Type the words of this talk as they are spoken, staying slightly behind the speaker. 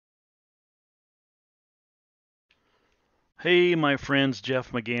Hey, my friends,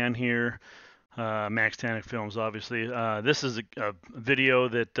 Jeff McGann here, Max Tannic Films, obviously. This is a video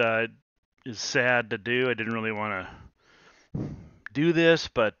that is sad to do. I didn't really want to do this,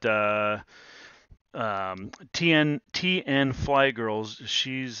 but TN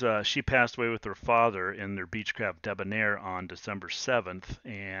she passed away with her father in their Beechcraft Debonair on December 7th,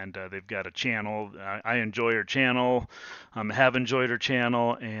 and they've got a channel. I enjoy her channel, have enjoyed her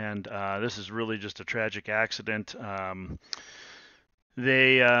channel, and this is really just a tragic accident.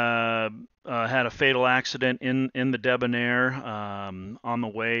 They had a fatal accident in the Debonair on the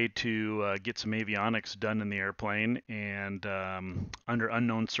way to get some avionics done in the airplane, and under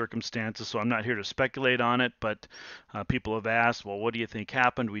unknown circumstances. So I'm not here to speculate on it, but people have asked, well, what do you think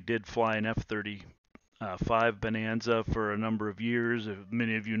happened? We did fly an F-35 Bonanza for a number of years.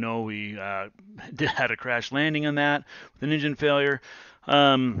 Many of you know, we had a crash landing on that with an engine failure.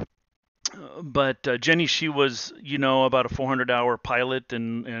 But Jenny, she was, about a 400-hour pilot,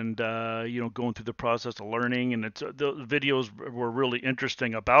 and going through the process of learning, and the videos were really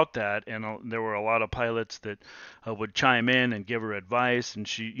interesting about that, and there were a lot of pilots that would chime in and give her advice, and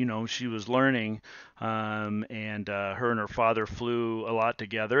she was learning, and her and her father flew a lot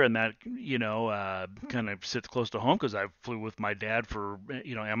together, and that, kind of sits close to home because I flew with my dad for,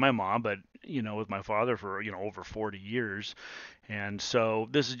 and my mom, but with my father for over 40 years. And so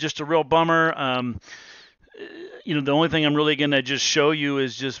this is just a real bummer. The only thing I'm really going to just show you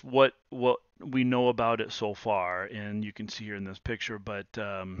is just what we know about it so far, and you can see here in this picture. But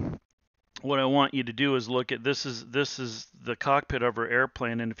what I want you to do is look at this is the cockpit of our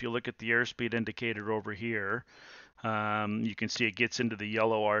airplane, and if you look at the airspeed indicator over here, you can see it gets into the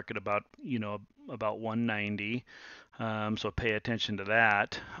yellow arc at about 190. So pay attention to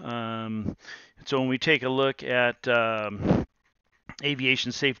that. So when we take a look at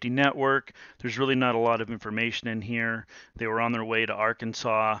Aviation Safety Network, there's really not a lot of information in here. They were on their way to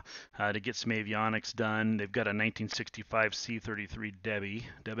Arkansas to get some avionics done. They've got a 1965 C-33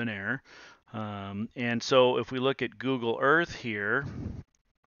 Debonair. And so if we look at Google Earth here,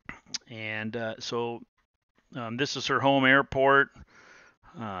 and this is her home airport.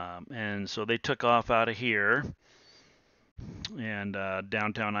 And so they took off out of here, and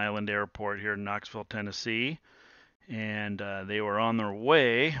downtown Island Airport here in Knoxville, Tennessee. And they were on their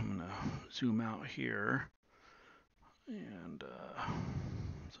way. I'm going to zoom out here, and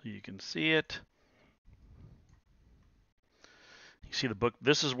so you can see it. You see the book.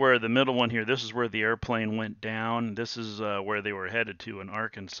 This is where the middle one here, this is where the airplane went down. This is where they were headed to in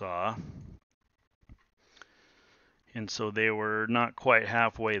Arkansas. And so they were not quite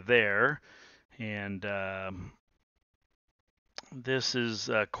halfway there. And this is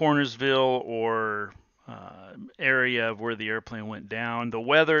Connersville, or area of where the airplane went down. The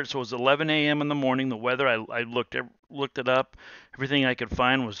weather, so it was 11 a.m. in the morning. The weather, I looked it up. Everything I could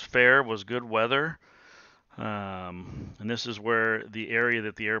find was fair, was good weather. And this is where the area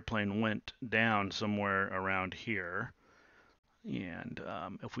that the airplane went down, somewhere around here. And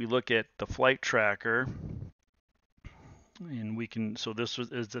if we look at the flight tracker, and we can, so this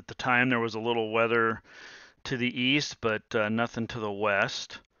is at the time there was a little weather to the east, but nothing to the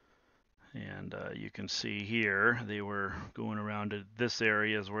west. And you can see here they were going around to this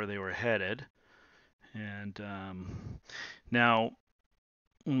area is where they were headed. And now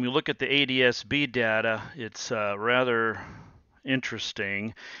when we look at the NTSB data, it's rather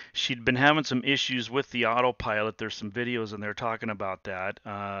interesting. She'd been having some issues with the autopilot. There's some videos in there talking about that.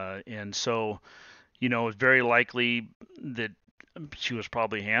 And so, it's very likely that she was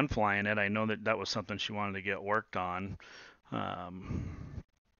probably hand flying it. I know that was something she wanted to get worked on.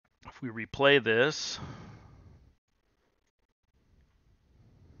 If we replay this,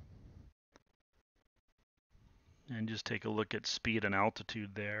 and just take a look at speed and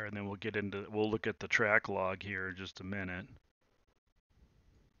altitude there, and then we'll look at the track log here in just a minute.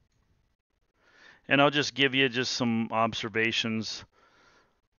 And I'll just give you just some observations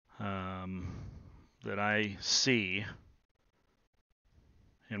that I see,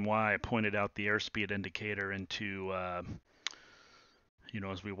 and why I pointed out the airspeed indicator into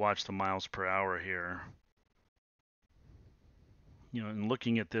as we watch the miles per hour here. And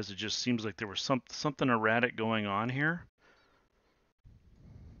looking at this, it just seems like there was something erratic going on here.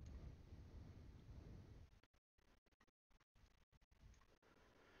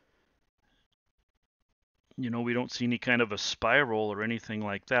 We don't see any kind of a spiral or anything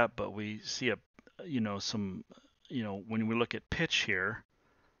like that, but we see when we look at pitch here,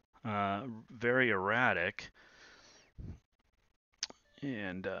 very erratic.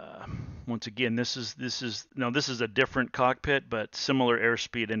 And once again, this is a different cockpit, but similar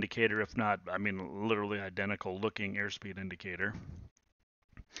airspeed indicator, if not, I mean, literally identical looking airspeed indicator.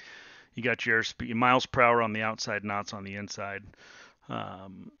 You got your airspeed, miles per hour on the outside, knots on the inside.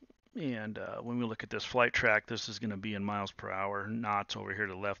 And when we look at this flight track, this is going to be in miles per hour, knots over here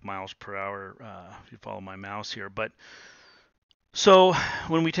to the left, miles per hour, if you follow my mouse here. But so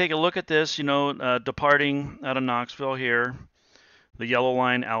when we take a look at this, departing out of Knoxville here, the yellow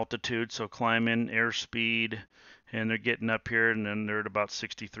line altitude, so climb in airspeed, and they're getting up here, and then they're at about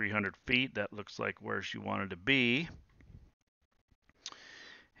 6,300 feet. That looks like where she wanted to be.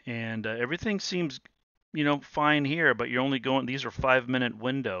 And everything seems, fine here, but you're only going, these are 5-minute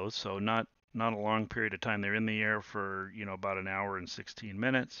windows, so not a long period of time. They're in the air for, about an hour and 16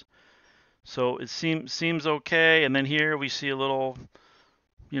 minutes. So it seems okay. And then here we see a little,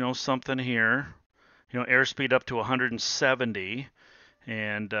 something here, airspeed up to 170.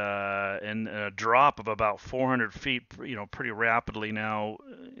 And a drop of about 400 feet, pretty rapidly. Now,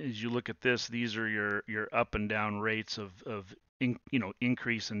 as you look at this, these are your up and down rates of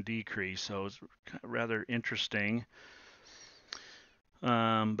increase and decrease. So it's rather interesting.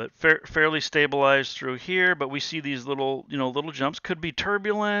 But fairly stabilized through here. But we see these little jumps. Could be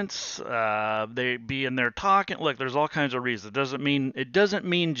turbulence. They be in there talking. Look, there's all kinds of reasons. It doesn't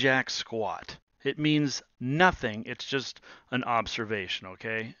mean jack squat. It means nothing. It's just an observation,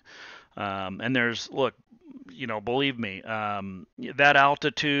 okay? And look, believe me, that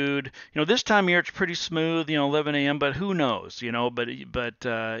altitude, this time of year it's pretty smooth, 11 a.m., but who knows, but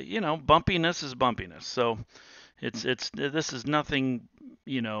bumpiness is bumpiness. So this is nothing,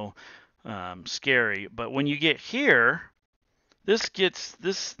 scary. But when you get here, this is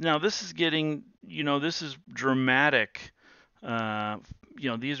getting, this is dramatic.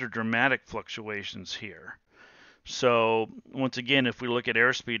 These are dramatic fluctuations here. So once again, if we look at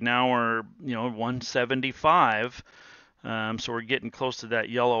airspeed now, we're 175. So we're getting close to that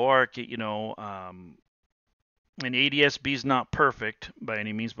yellow arc. And ADSB is not perfect by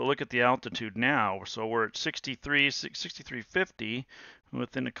any means, but look at the altitude now. So we're at 6350.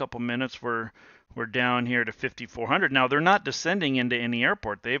 Within a couple minutes, we're down here to 5400. Now they're not descending into any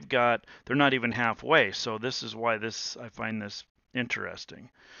airport. They're not even halfway. So this is why I find this interesting.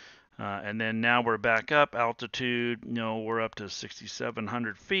 And then now we're back up altitude, we're up to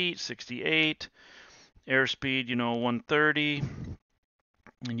 6,700 feet, 68, airspeed, 130,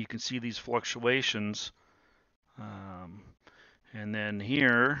 and you can see these fluctuations. And then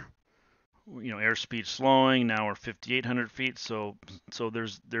here, airspeed slowing, now we're 5,800 feet, so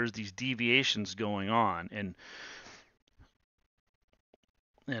there's these deviations going on.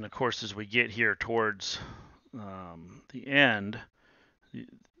 And of course, as we get here towards the end,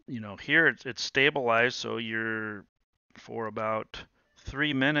 here it's stabilized, so you're for about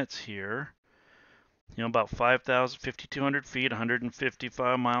 3 minutes here, about 5,200 feet,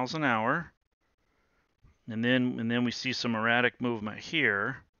 155 miles an hour, and then we see some erratic movement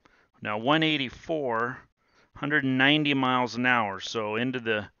here. Now 184, 190 miles an hour, so into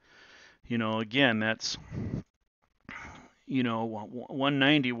the, again, that's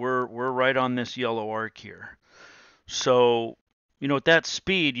 190. We're right on this yellow arc here. So at that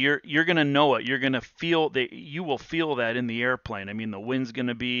speed, you're going to know it. You're going to feel that. You will feel that in the airplane. I mean, the wind's going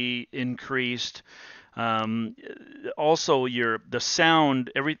to be increased. Also,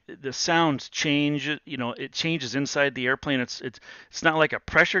 the sounds change. It changes inside the airplane. It's not like a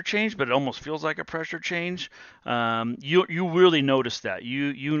pressure change, but it almost feels like a pressure change. You really notice that.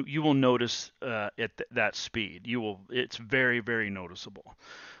 You will notice at that speed. It's very, very noticeable.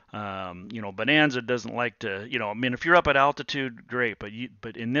 Bonanza doesn't like to, I mean, if you're up at altitude, great, but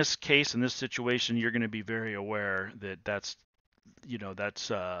in this case, in this situation, you're going to be very aware that's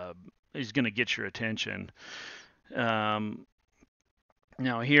is going to get your attention. Now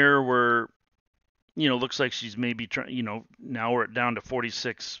here we're, looks like she's maybe trying, now we're down to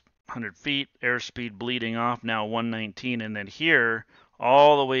 4,600 feet, airspeed bleeding off, now 119, and then here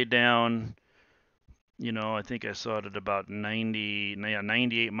all the way down. I think I saw it at about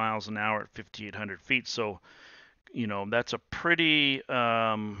 98 miles an hour at 5,800 feet. So, that's a pretty,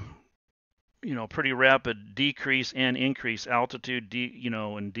 pretty rapid decrease and increase altitude,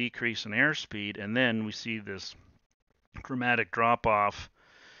 and decrease in airspeed. And then we see this dramatic drop off,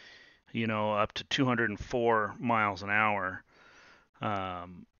 up to 204 miles an hour.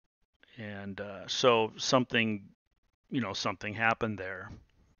 So something happened there.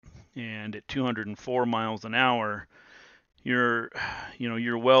 And at 204 miles an hour, you're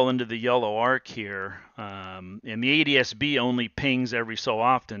well into the yellow arc here, and the ADSB only pings every so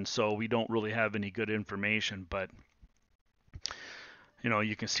often, so we don't really have any good information. But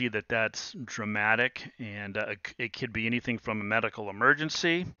You can see that that's dramatic, and it could be anything from a medical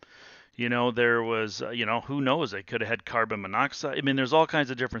emergency. There was, who knows? They could have had carbon monoxide. I mean, there's all kinds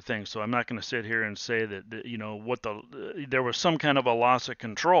of different things. So I'm not going to sit here and say that there was some kind of a loss of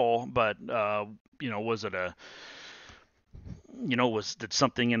control, but was it did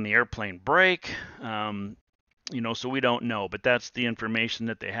something in the airplane break? So we don't know, but that's the information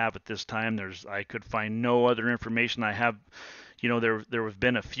that they have at this time. I could find no other information. I have, there have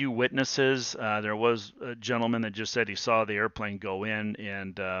been a few witnesses. There was a gentleman that just said he saw the airplane go in,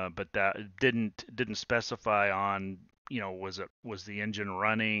 and but that didn't specify on, was the engine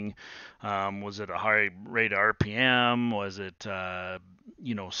running, was it a high rate of RPM, was it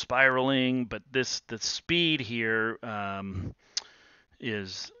spiraling? But the speed here.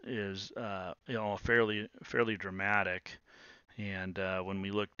 Is fairly dramatic. And when we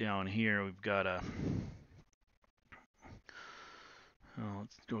look down here, we've got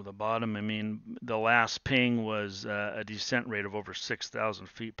let's go to the bottom. I mean, the last ping was a descent rate of over 6,000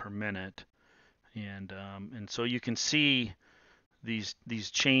 feet per minute, and so you can see these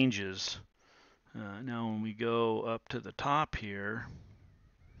changes. Now, when we go up to the top here,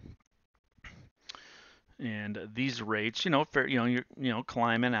 and these rates, you're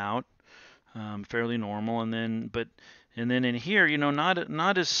climbing out, fairly normal, and then in here,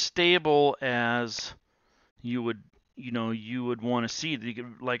 not as stable as you would want to see.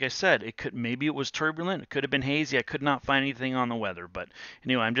 Like I said, maybe it was turbulent, it could have been hazy. I could not find anything on the weather, but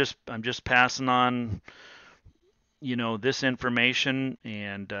anyway, I'm just passing on this information,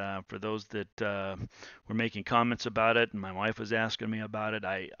 and for those that were making comments about it, and my wife was asking me about it,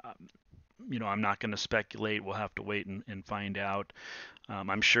 I'm not going to speculate. We'll have to wait and find out.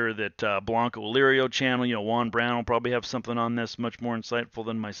 I'm sure that Blanco Illyrio channel, Juan Brown will probably have something on this much more insightful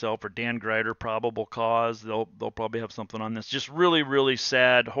than myself, or Dan Greider, Probable Cause. They'll probably have something on this. Just really, really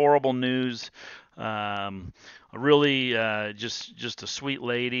sad, horrible news. Really, just a sweet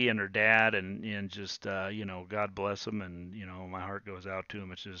lady and her dad, and just God bless them, and my heart goes out to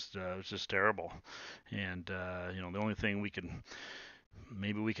them. It's just terrible, and the only thing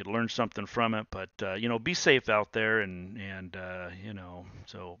maybe we could learn something from it, but be safe out there, and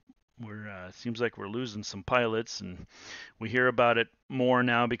so seems like we're losing some pilots, and we hear about it more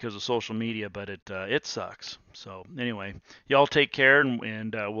now because of social media, but it sucks. So anyway, y'all take care,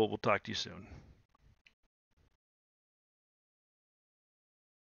 and we'll talk to you soon.